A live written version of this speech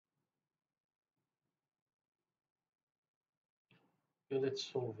Okay,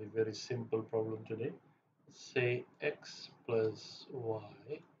 let's solve a very simple problem today. Say x plus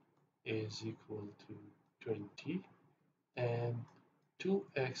y is equal to 20 and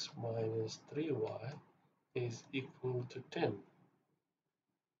 2x minus 3y is equal to 10.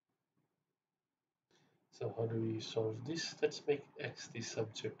 So how do we solve this? Let's make x the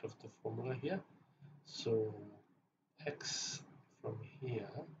subject of the formula here. So x from here,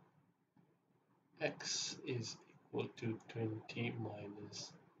 x is equal to 20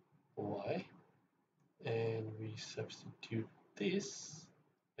 minus y, and we substitute this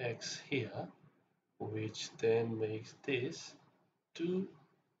x here, which then makes this 2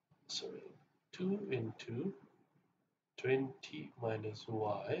 sorry 2 into 20 minus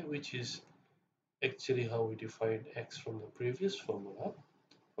y, which is actually how we defined x from the previous formula,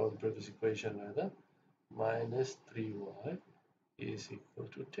 from the previous equation rather, minus 3y is equal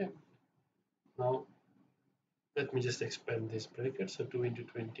to 10. Now let me just expand this bracket. So 2 into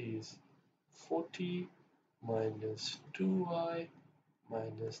 20 is 40 minus 2y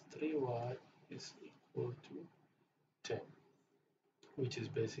minus 3y is equal to 10, which is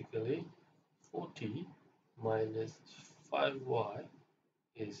basically 40 minus 5y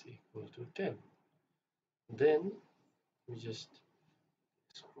is equal to 10. Then we just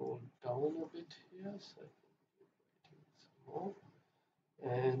scroll down a bit here so I can keep writing some more.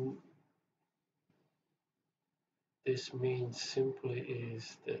 And this means simply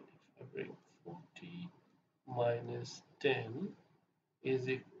is that if I bring 40 minus 10 is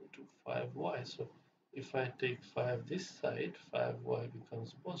equal to 5y. So if I take 5 this side, 5y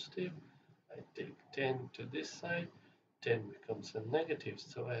becomes positive. I take 10 to this side, 10 becomes a negative.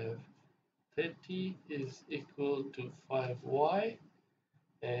 So I have 30 is equal to 5y.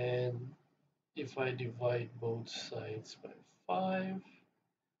 And if I divide both sides by 5,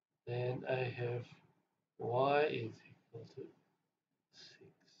 then I have y is equal to 6.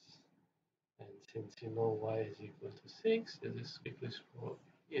 And since you know y is equal to 6, you just quickly scroll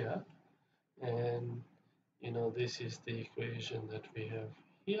here. And you know this is the equation that we have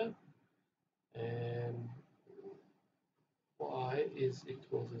here. And y is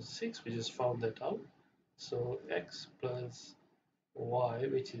equal to 6. We just found that out. So x plus y,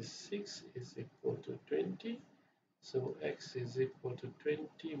 which is 6, is equal to 20. So x is equal to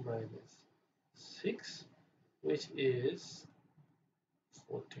 20 minus 6, which is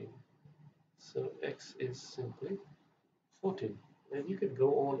 14. So x is simply 14. And you can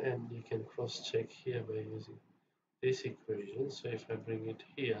go on and you can cross-check here by using this equation. So if I bring it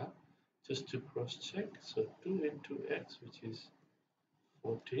here, just to cross-check, so 2 into x, which is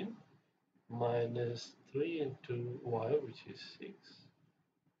 14, minus 3 into y, which is 6,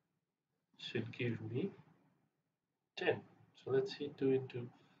 should give me 10. So let's see, 2 into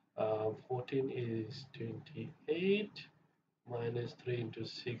 14 is 28, minus 3 into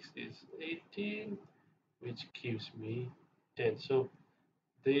 6 is 18, which gives me 10. So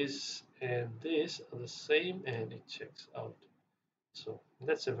this and this are the same and it checks out. So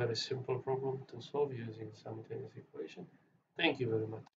that's a very simple problem to solve using simultaneous equation. Thank you very much.